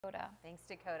Thanks,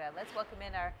 Dakota. Let's welcome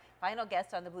in our final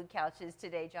guest on the Blue Couches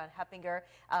today. John Hepinger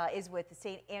is with the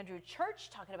St. Andrew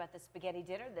Church talking about the spaghetti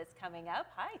dinner that's coming up.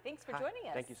 Hi, thanks for joining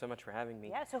us. Thank you so much for having me.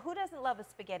 Yeah, so who doesn't love a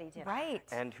spaghetti dinner? Right.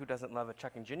 And who doesn't love a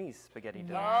Chuck and Ginny's spaghetti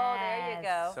dinner? Oh, there you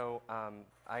go. So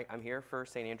I'm here for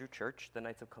St. Andrew Church. The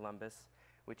Knights of Columbus,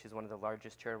 which is one of the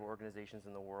largest charitable organizations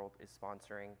in the world, is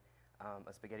sponsoring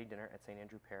a spaghetti dinner at St.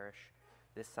 Andrew Parish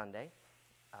this Sunday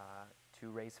to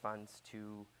raise funds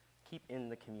to keep in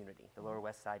the community. The Lower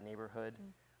West Side neighborhood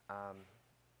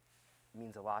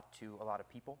means a lot to a lot of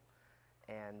people,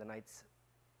 and the Knights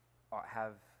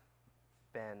have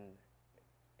been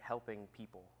helping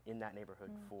people in that neighborhood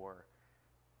for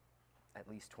at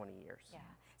least 20 years. Yeah.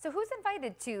 So who's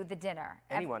invited to the dinner?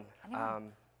 Anyone.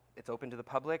 Anyone? It's open to the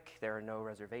public. There are no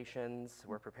reservations.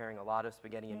 We're preparing a lot of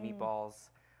spaghetti and meatballs.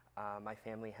 My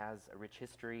family has a rich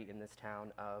history in this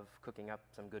town of cooking up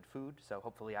some good food, so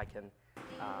hopefully I can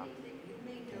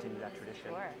continue that tradition.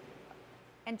 Sure.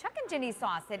 And Chuck and Ginny's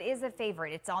sauce, it is a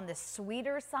favorite. It's on the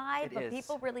sweeter side, but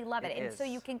people really love it. And so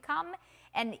you can come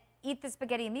and eat the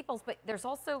spaghetti and meatballs, but there's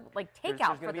also like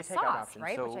takeout for the sauce,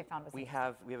 right? So which I found was we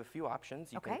have a few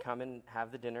options. You can come and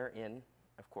have the dinner in,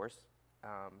 of course.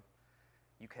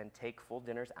 You can take full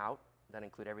dinners out that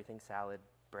include everything: salad,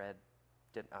 bread,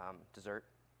 dessert.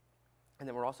 And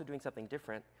then we're also doing something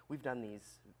different. We've done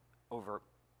these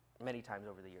many times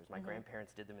over the years. My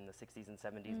grandparents did them in the 60s and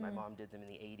 70s. My mom did them in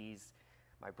the 80s.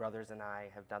 My brothers and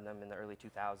I have done them in the early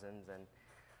 2000s. And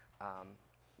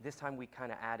this time we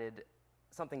kind of added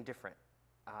something different.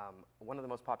 One of the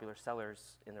most popular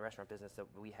sellers in the restaurant business that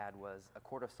we had was a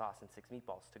quart of sauce and 6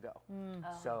 meatballs to go.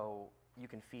 So you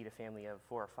can feed a family of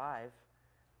 4 or 5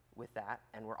 with that,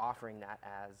 and we're offering that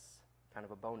as kind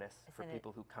of a bonus for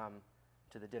people who come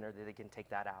to the dinner, that they can take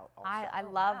that out also. I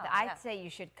love that. I'd say you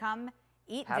should come,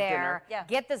 eat Have there, dinner,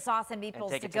 get the sauce and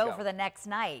meatballs to go for the next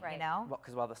night, you know? Well,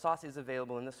 because while the sauce is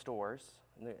available in the stores,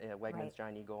 Wegmans,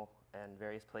 Giant Eagle, and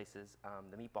various places,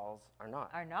 the meatballs are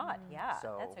not. Are not, yeah.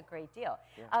 So, that's a great deal.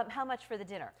 Yeah. How much for the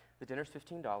dinner? The dinner's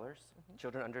 $15.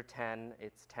 Children under 10,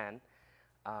 it's 10.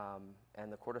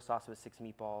 And the quart of sauce with 6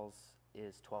 meatballs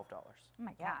is $12. Oh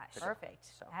my gosh. Perfect.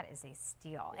 So. That is a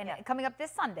steal. And coming up this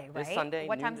Sunday, right? This Sunday.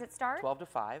 What time does it start? 12 to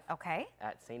 5. Okay.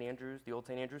 At St. Andrew's, the old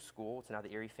St. Andrew's School. It's now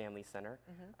the Erie Family Center.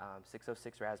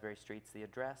 606 Raspberry Street's the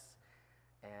address.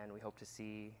 And we hope to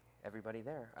see everybody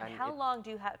there. And how long do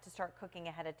you have to start cooking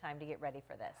ahead of time to get ready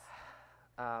for this?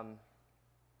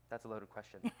 That's a loaded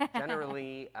question.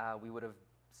 Generally, we would have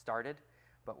started,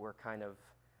 but we're kind of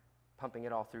pumping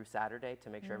it all through Saturday to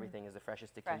make sure everything is the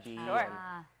freshest it can be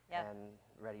and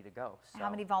ready to go. So how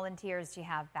many volunteers do you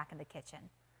have back in the kitchen?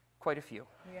 Quite a few.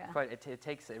 Yeah.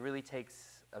 It really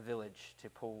takes a village to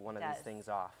pull one of these things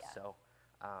off. Yeah. So,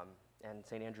 and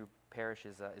St. Andrew Parish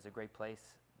is a great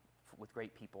place with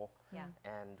great people. Yeah.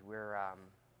 And we're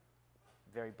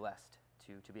very blessed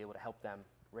to be able to help them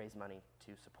raise money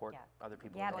to support other people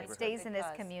in the Yeah, neighborhood. it stays in this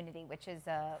community, which is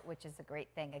a great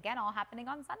thing. Again, all happening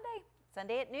on Sunday.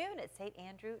 Sunday at noon at St.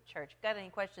 Andrew Church. Got any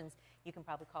questions, you can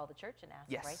probably call the church and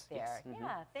ask right there.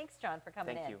 Yeah, thanks, John, for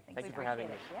coming in. Thank you. Thank you for having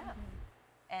me. Yeah.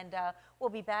 And we'll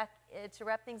be back to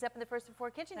wrap things up in the First and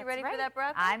Four Kitchen. You ready for that,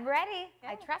 Brock? I'm ready.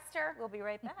 I trust her. We'll be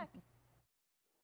right back.